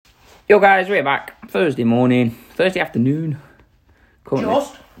Yo guys, we're back. Thursday morning, Thursday afternoon. Currently,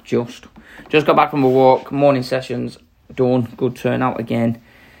 just got back from a walk. Morning sessions done. Good turnout again.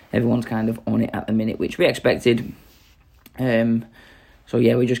 Everyone's kind of on it at the minute, which we expected. So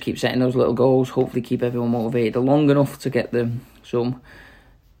yeah, we just keep setting those little goals. Hopefully keep everyone motivated long enough to get them some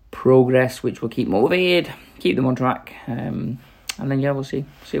progress, which will keep motivated, keep them on track. And then yeah, we'll see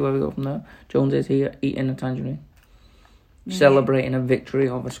where we go from there. Jones is here eating a tangerine. Celebrating a victory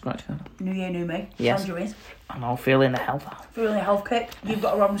over a scratch card. New year, new me. Yes. Tangerines. And I'm feeling the health. Feeling a health kick. You've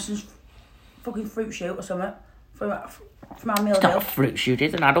got a Robinson's fucking fruit shoot or something from our meal It's not a deal. fruit shoot,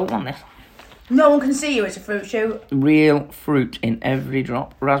 it's an adult one, this. No one can see you, it's a fruit shoot. Real fruit in every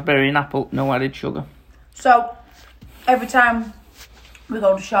drop. Raspberry and apple, no added sugar. So, every time we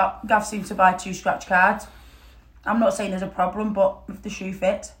go to shop, Gav seems to buy 2 scratch cards. I'm not saying there's a problem, but if the shoe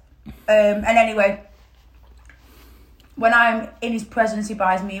fits. And anyway, when I'm in his presence, he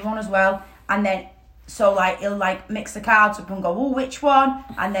buys me one as well. And then, so like, he'll like mix the cards up and go, oh, which one?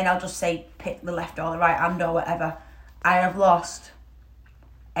 And then I'll just say, pick the left or the right hand or whatever. I have lost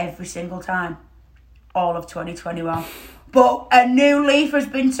every single time, all of 2021. But a new leaf has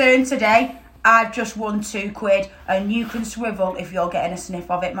been turned today. I've just won £2 and you can swivel if you're getting a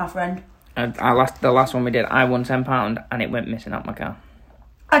sniff of it, my friend. The last one we did, I won £10 and it went missing out my car.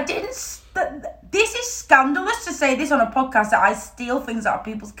 I didn't... This is scandalous to say this on a podcast that I steal things out of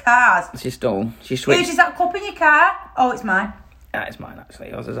people's cars. She stole. She switched. Whose is that cup in your car? Oh, it's mine. Yeah, it's mine actually.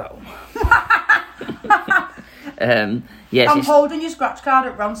 Yours is at home. Yeah, I'm holding your scratch card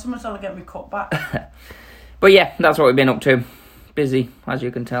at ransom until I get my cup back. But yeah, that's what we've been up to. Busy, as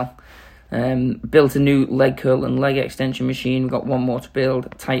you can tell. Built a new leg curl and leg extension machine. We've got one more to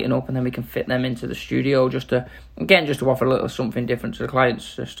build, tighten up, and then we can fit them into the studio just to offer a little something different to the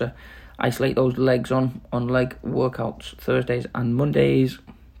clients, just to isolate those legs on leg workouts Thursdays and Mondays.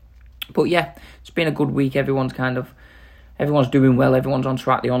 But yeah, it's been a good week. Everyone's doing well. Everyone's on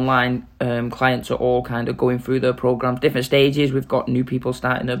track. The online clients are all kind of going through their programs, different stages. We've got new people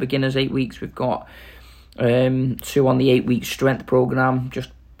starting their beginners 8 weeks. We've got 2 on the 8-week strength program,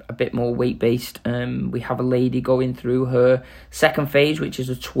 just a bit more weight based. We have a lady going through her second phase, which is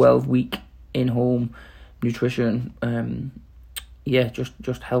a 12-week in-home nutrition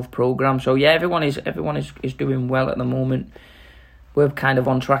just health program. So yeah, everyone is doing well at the moment. We're kind of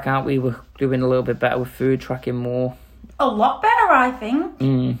on track, aren't we? We're doing a little bit better with food, tracking more. A lot better, I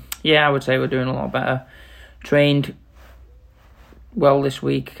think. Yeah, I would say we're doing a lot better. Trained well this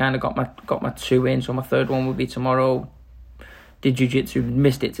week. Kind of got my 2 in, so my third one will be tomorrow. Did jiu-jitsu,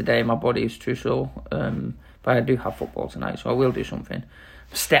 missed it today. My body is too sore. But I do have football tonight, so I will do something.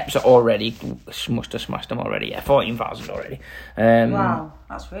 Steps are already, must have smashed them already. Yeah, 14,000 already. Wow,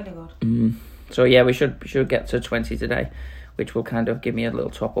 that's really good. So yeah, we should get to 20 today, which will kind of give me a little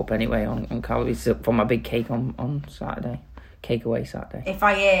top up anyway on calories for my big cake on Saturday. Cake away Saturday. If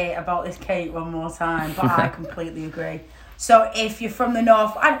I hear about this cake one more time, but I completely agree. So if you're from the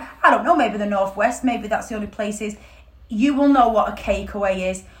north, I don't know, maybe the northwest, maybe that's the only places, you will know what a cake away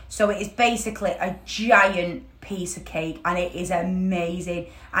is. So it is basically a giant piece of cake and it is amazing.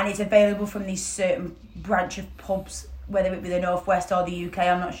 And it's available from these certain branch of pubs, whether it be the northwest or the UK,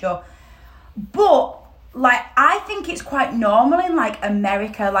 I'm not sure. But like, I think it's quite normal in like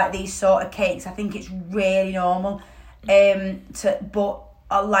America, like these sort of cakes. I think it's really normal.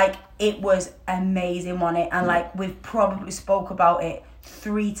 Like, it was amazing, wasn't it? And like, we've probably spoke about it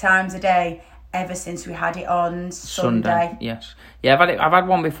 3 times a day ever since we had it on Sunday. Yes. Yeah, I've had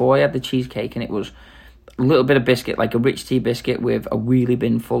one before. I had the cheesecake and it was a little bit of biscuit, like a rich tea biscuit with a wheelie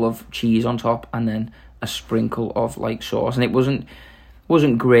bin full of cheese on top and then a sprinkle of like sauce. And it wasn't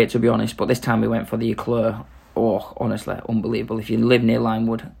great, to be honest, but this time we went for the eclair. Oh, honestly, unbelievable. If you live near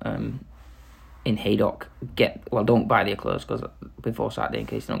Limewood, in Haydock, don't buy the eclairs before Saturday in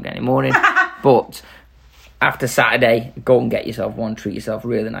case you don't get any more in. But after Saturday, go and get yourself one, treat yourself,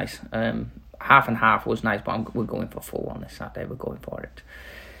 really nice. Half and half was nice, but we're going for full one this Saturday. We're going for it.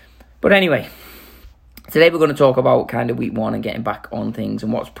 But anyway, today we're going to talk about kind of week 1 and getting back on things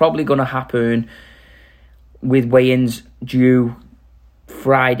and what's probably going to happen with weigh-ins due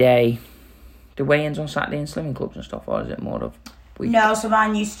Friday. Do weigh-ins on Saturday in slimming clubs and stuff, or is it more of week? No, so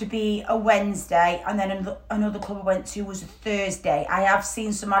mine used to be a Wednesday, and then another club I went to was a Thursday. I have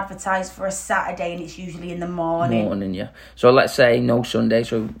seen some advertised for a Saturday, and it's usually in the morning. Yeah. So let's say no Sunday,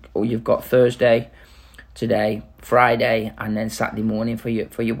 so you've got Thursday today, Friday, and then Saturday morning for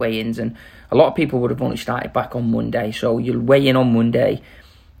your weigh-ins. And a lot of people would have only started back on Monday, so you'll weigh in on Monday,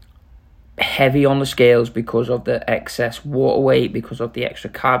 heavy on the scales because of the excess water weight, because of the extra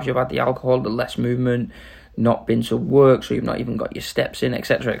carbs you've had, the alcohol, the less movement, not been to work, so you've not even got your steps in,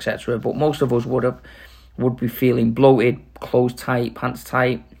 etc., etc. But most of us would be feeling bloated, clothes tight, pants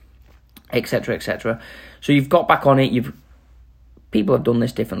tight, etc., etc. So you've got back on it. People have done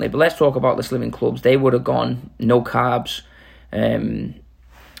this differently, but let's talk about the Slimming Clubs. They would have gone no carbs,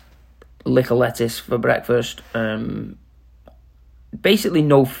 lick of lettuce for breakfast, basically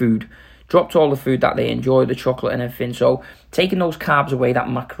no food. Dropped all the food that they enjoy, the chocolate and everything. So taking those carbs away, that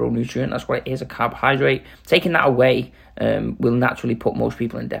macronutrient, that's what it is, a carbohydrate. Taking that away will naturally put most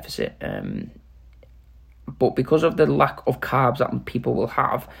people in deficit. But because of the lack of carbs that people will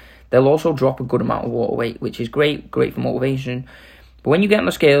have, they'll also drop a good amount of water weight, which is great for motivation. But when you get on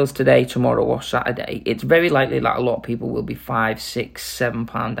the scales today, tomorrow or Saturday, it's very likely that a lot of people will be 5, 6, 7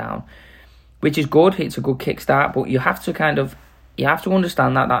 pounds down, which is good. It's a good kickstart, but you have to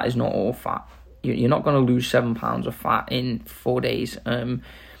understand that is not all fat. You're not going to lose 7 pounds of fat in 4 days. A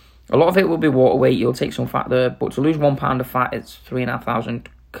lot of it will be water weight. You'll take some fat there, but to lose 1 pound of fat, it's 3,500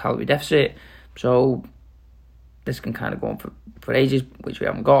 calorie deficit. So this can kind of go on for ages, which we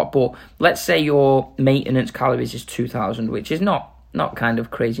haven't got. But let's say your maintenance calories is 2,000, which is not kind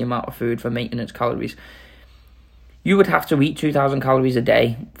of crazy amount of food for maintenance calories. You would have to eat 2,000 calories a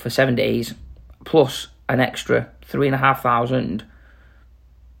day for 7 days, plus an extra 3,500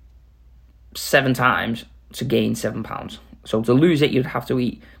 7 times to gain 7 pounds. So to lose it, you'd have to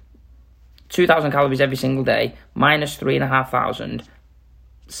eat 2,000 calories every single day, minus 3,500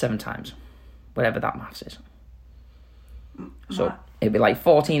 7 times, whatever that maths is. So it'd be like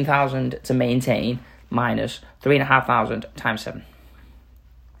 14,000 to maintain, minus 3,500 times 7.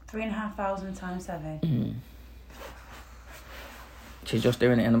 3,500 times 7. Mm. She's just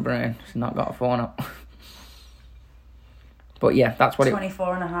doing it in the brain. She's not got a phone up. But yeah, that's what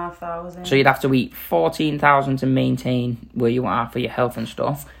 24,500. So you'd have to eat 14,000 to maintain where you are for your health and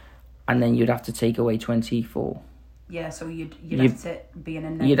stuff, and then you'd have to take away 24. Yeah, so you'd have to be in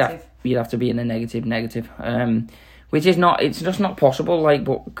a negative. You'd have to be in a negative. Which is not, it's just not possible. Like,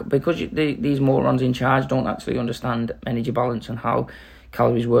 but because these morons in charge don't actually understand energy balance and how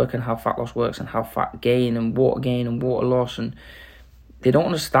calories work and how fat loss works and how fat gain and water loss, and they don't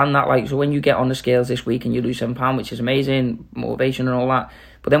understand that. Like, so when you get on the scales this week and you lose 7 pounds, which is amazing, motivation and all that,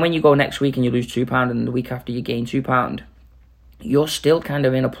 but then when you go next week and you lose 2 pounds and the week after you gain 2 pounds, you're still kind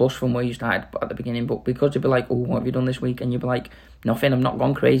of in a plus from where you started at the beginning. But because you'd be like, oh, what have you done this week? And you'd be like, nothing, I'm not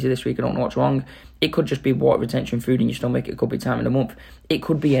gone crazy this week, I don't know what's wrong. It could just be water retention, food in your stomach, it could be time of the month, it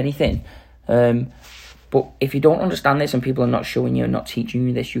could be anything. But if you don't understand this and people are not showing you and not teaching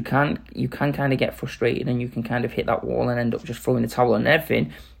you this, you can kind of get frustrated and you can kind of hit that wall and end up just throwing the towel and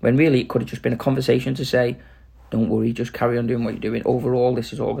everything, when really it could have just been a conversation to say, don't worry, just carry on doing what you're doing. Overall,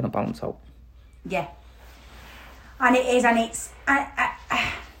 this is all going to balance out. Yeah. And it is, and it's...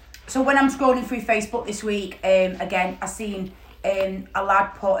 So when I'm scrolling through Facebook this week, again, I seen a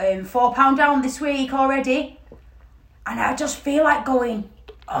lad put £4 down this week already. And I just feel like going,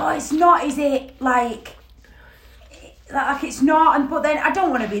 oh, it's not, is it? Like it's not. And but then I don't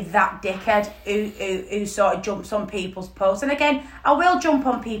want to be that dickhead who sort of jumps on people's posts. And again, I will jump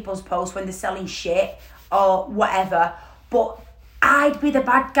on people's posts when they're selling shit or whatever. But I'd be the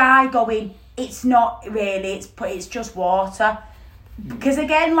bad guy going, it's not really, it's just water. Because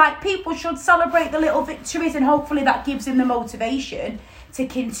again, like, people should celebrate the little victories, and hopefully that gives them the motivation to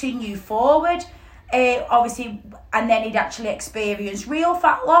continue forward. Obviously, and then he'd actually experience real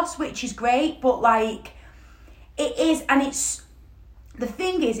fat loss, which is great. But like, it is, and it's, the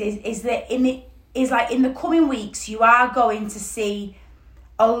thing is that in the coming weeks, you are going to see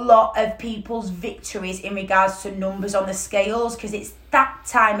a lot of people's victories in regards to numbers on the scales, because it's that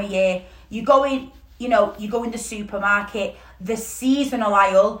time of year. You go in the supermarket, the seasonal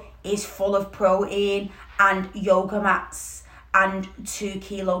aisle is full of protein and yoga mats and 2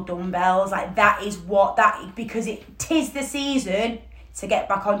 kilo dumbbells. Like, that is because it 'tis the season to get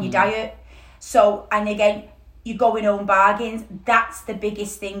back on your diet. So, and again, you go in own bargains. That's the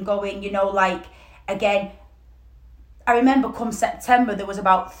biggest thing going, like, again, I remember come September, there was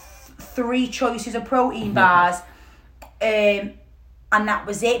about 3 choices of protein bars. And that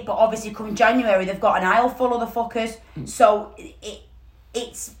was it. But obviously, come January, they've got an aisle full of the fuckers. So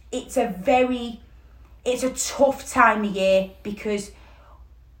it's a tough time of year, because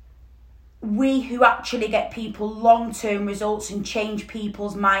we who actually get people long-term results and change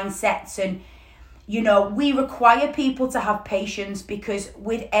people's mindsets, and we require people to have patience, because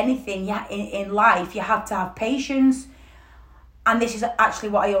with anything in life, you have to have patience. And this is actually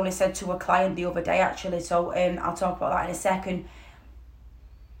what I only said to a client the other day, actually. So I'll talk about that in a second.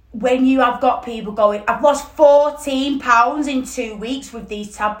 When you have got people going, I've lost 14 pounds in 2 weeks with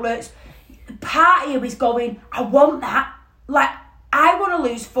these tablets, part of you is going, I want that. Like, I want to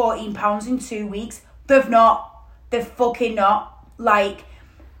lose 14 pounds in 2 weeks. They've not. They've fucking not. Like,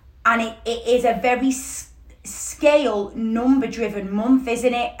 and it is a very scale, number-driven month,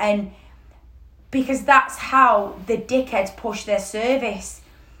 isn't it? And because that's how the dickheads push their service,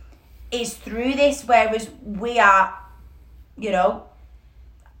 is through this, whereas we are, you know,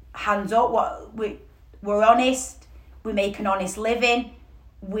 hands up, we're honest, we make an honest living,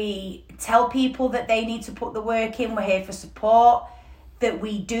 we tell people that they need to put the work in, we're here for support, that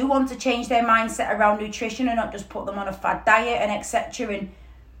we do want to change their mindset around nutrition and not just put them on a fad diet and etc. And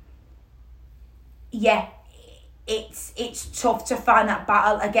yeah, it's tough to find that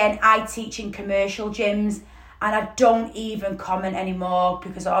battle. Again, I teach in commercial gyms and I don't even comment anymore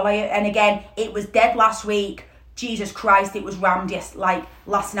because and again, it was dead last week. Jesus Christ, it was rammed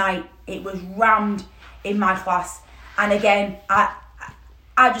last night. It was rammed in my class. And again, I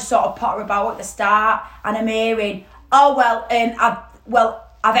just sort of potter about at the start and I'm hearing, oh,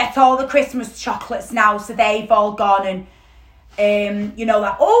 I've ate all the Christmas chocolates now, so they've all gone. And, you know,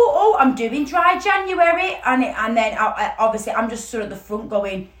 like, I'm doing dry January. And then obviously I'm just sort of at the front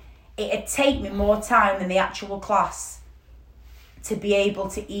going, it'd take me more time than the actual class to be able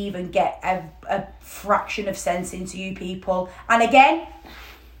to even get a fraction of sense into you people. And again,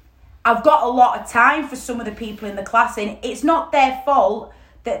 I've got a lot of time for some of the people in the class, and it's not their fault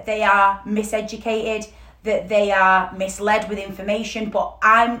that they are miseducated, that they are misled with information, but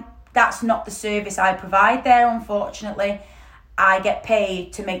that's not the service I provide there, unfortunately. I get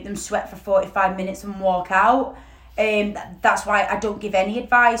paid to make them sweat for 45 minutes and walk out. That's why I don't give any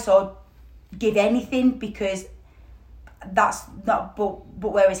advice or give anything, because that's not,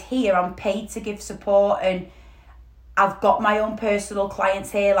 but whereas here I'm paid to give support, and I've got my own personal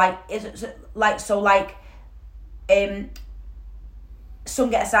clients here,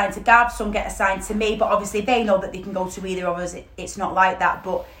 some get assigned to Gav, some get assigned to me, but obviously they know that they can go to either of us. It's not like that,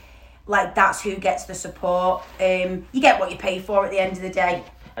 but like that's who gets the support. You get what you pay for at the end of the day.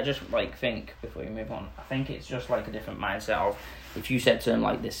 I just think, before you move on, I think it's just like a different mindset of, if you said to them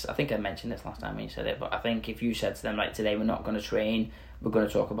like this, I think I mentioned this last time when you said it, but I think if you said to them like, today we're not going to train, we're going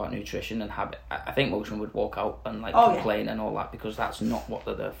to talk about nutrition and habit, I think most of them would walk out and complain and all that, because that's not what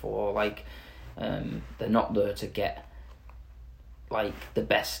they're there for. Like, they're not there to get like the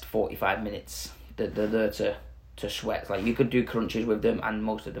best 45 minutes. They're there to sweat. Like, you could do crunches with them and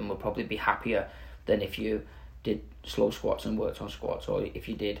most of them would probably be happier than if you did slow squats and worked on squats, or if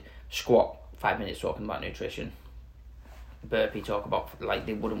you did squat 5 minutes talking about nutrition, burpee talk about, like,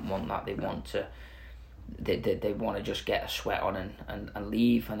 they wouldn't want that. They want to they want to just get a sweat on and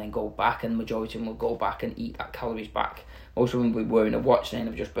leave and then go back, and the majority of them will go back and eat that calories back. Most of them will be wearing a watch saying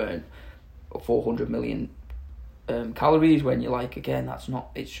they've just burned 400 million calories, when you're like, again, that's not,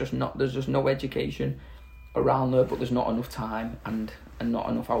 it's just not, there's just no education around there, but there's not enough time and not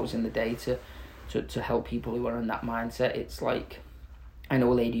enough hours in the day to help people who are in that mindset. It's like, I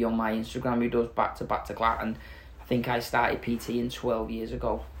know a lady on my Instagram who does back to class, and I think I started PT 12 years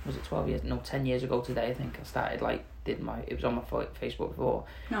ago. Was it 12 years? No, 10 years ago today, I think I started, it was on my Facebook before.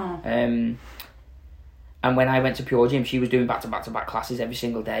 No. And when I went to Pure Gym, she was doing back to classes every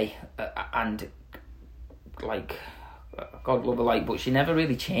single day, and like, God love her, like, but she never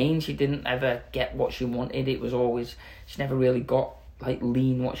really changed. She didn't ever get what she wanted. It was always, she never really got like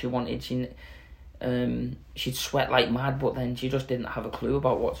lean what she wanted. She'd sweat like mad, but then she just didn't have a clue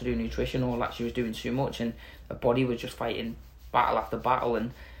about what to do nutrition, or that she was doing too much, and her body was just fighting battle after battle.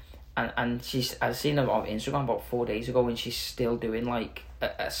 And I've seen her on Instagram about 4 days ago, and she's still doing like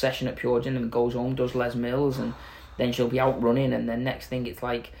a session at Pure Gym and goes home, does Les Mills, and then she'll be out running, and then next thing it's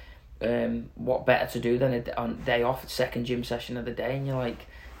like, what better to do than on a day off, second gym session of the day, and you're like,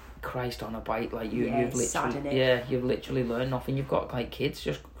 Christ on a bike, like you've literally learned nothing. You've got like kids,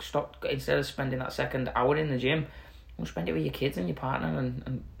 just stop, instead of spending that second hour in the gym, go spend it with your kids and your partner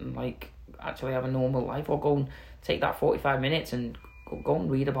and like actually have a normal life, or go and take that 45 minutes and go and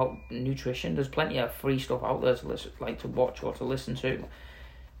read about nutrition. There's plenty of free stuff out there to listen, like to watch or to listen to.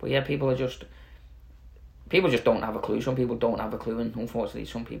 But yeah, people just don't have a clue. Some people don't have a clue, and unfortunately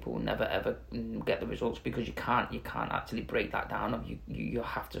some people will never ever get the results, because you can't actually break that down. You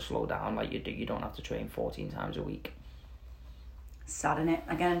have to slow down like you do. You don't have to train 14 times a week. Sad, isn't it?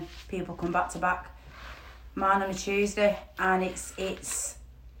 Again, people come back to back, man, on a Tuesday, and it's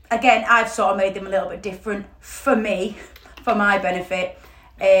again, I've sort of made them a little bit different for me, for my benefit,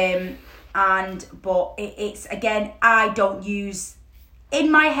 but it's again, I don't use,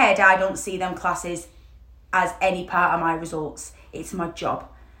 in my head, I don't see them classes as any part of my results. It's my job.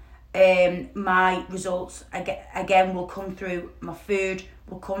 My results again will come through my food,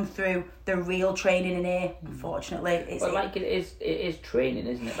 will come through the real training in here. Unfortunately, it's But like it is training,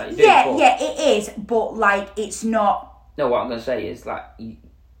 isn't it? Like, it is, but like it's not. No, what I'm gonna say is like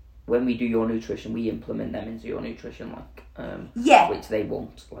when we do your nutrition, we implement them into your nutrition, which they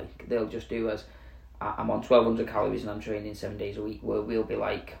won't. Like they'll just do as I'm on 1,200 calories and I'm training 7 days a week. We'll be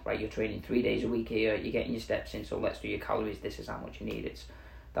like, right, you're training 3 days a week here, you're getting your steps in, so let's do your calories. This is how much you need.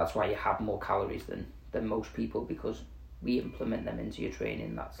 That's why you have more calories than most people, because we implement them into your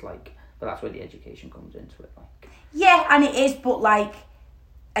training. But that's where the education comes into it. Like. Yeah, and it is, but like,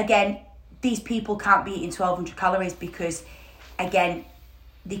 again, these people can't be eating 1,200 calories because, again,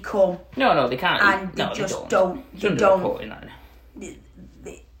 they come. No, they can't. And they just don't.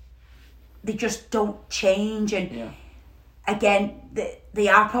 They just don't change, and again, they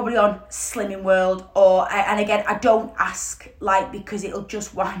are probably on Slimming World, and again, I don't ask, like, because it'll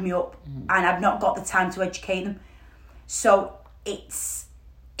just wind me up, and I've not got the time to educate them. So it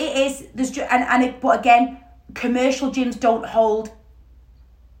is but again, commercial gyms don't hold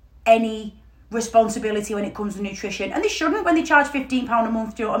any responsibility when it comes to nutrition, and they shouldn't when they charge £15 a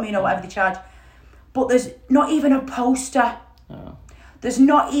month. Do you know what I mean, or whatever they charge? But there's not even a poster. Oh. There's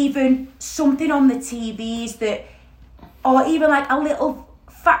not even something on the TVs or even like a little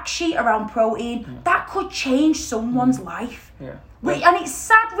fact sheet around protein that could change someone's life. Yeah. And it's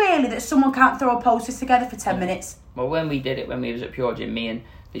sad, really, that someone can't throw a poster together for 10 minutes. Well, when we did it, when we was at Pure Gym,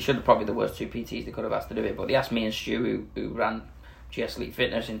 they should have probably the worst two PTs they could have asked to do it, but they asked me and Stu, who ran GS Elite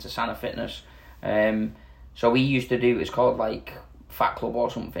Fitness into Sana Fitness. So we used to do, it's called like Fat Club or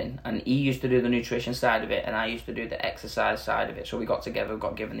something, and he used to do the nutrition side of it, and I used to do the exercise side of it. So we got together,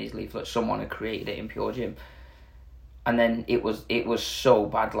 got given these leaflets. Someone had created it in Pure Gym, and then it was so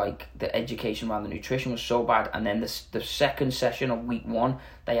bad. Like the education around the nutrition was so bad, and then the second session of week 1,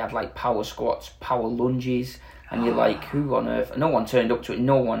 they had like power squats, power lunges, and you're like, who on earth? No one turned up to it.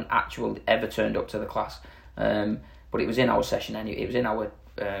 No one actually ever turned up to the class. But it was in our session anyway. It was in our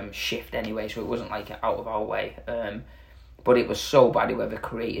shift anyway, so it wasn't like out of our way. But it was so bad, whoever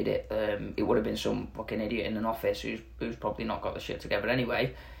created it, it would have been some fucking idiot in an office who's probably not got the shit together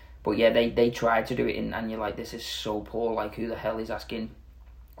anyway. But yeah, they tried to do it, and you're like, this is so poor. Like, who the hell is asking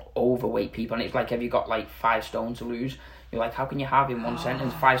overweight people? And it's like, have you got like 5 stone to lose? You're like, how can you have in one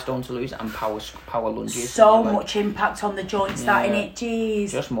sentence 5 stone to lose and power lunges? So much impact on the joints, that in it, jeez.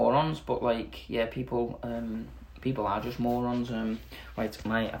 Just morons, but like, yeah, people are just morons. Right,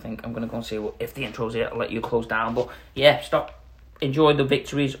 I think I'm going to go and see if the intro's here. I'll let you close down. But yeah, enjoy the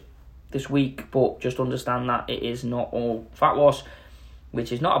victories this week, but just understand that it is not all fat loss,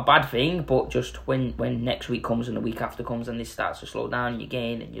 which is not a bad thing, but just when next week comes and the week after comes and this starts to slow down, and you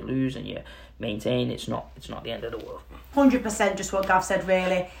gain and you lose and you maintain, it's not the end of the world. 100%, just what Gav said,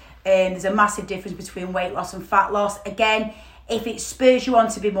 really. There's a massive difference between weight loss and fat loss. Again, if it spurs you on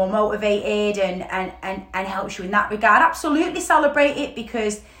to be more motivated and helps you in that regard, absolutely celebrate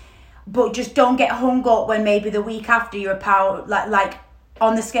it, but just don't get hung up when maybe the week after you're a pound, like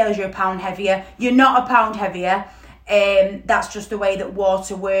on the scales you're a pound heavier. You're not a pound heavier. That's just the way that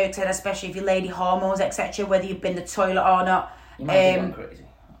water works, and especially if your lady hormones, etc., whether you've been to the toilet or not. You might have gone crazy.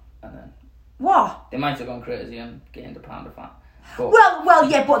 And then what? They might have gone crazy and gained a pound of fat. But well,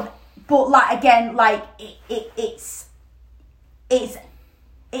 yeah, but like, again, like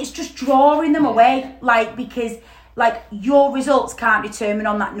it's just drawing them away, like, because like your results can't determine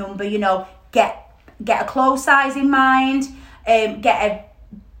on that number. You know, get a clothes size in mind, get a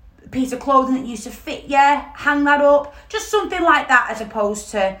piece of clothing that used to fit you, hang that up, just something like that, as opposed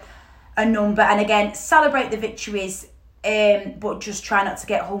to a number. And again, celebrate the victories, but just try not to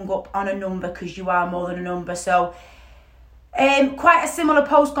get hung up on a number, because you are more than a number. So quite a similar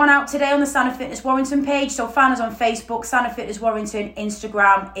post gone out today on the Sana Fitness Warrington page. So find us on Facebook. Sana Fitness Warrington.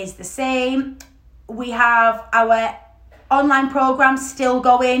 Instagram is the same. We have our online program still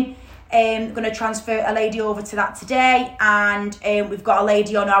going. Going to transfer a lady over to that today, and we've got a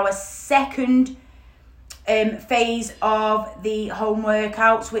lady on our second phase of the home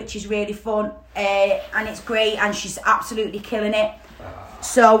workouts, which is really fun, and it's great, and she's absolutely killing it.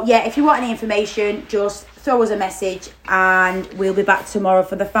 So yeah, if you want any information, just throw us a message, and we'll be back tomorrow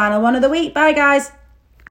for the final one of the week. Bye, guys.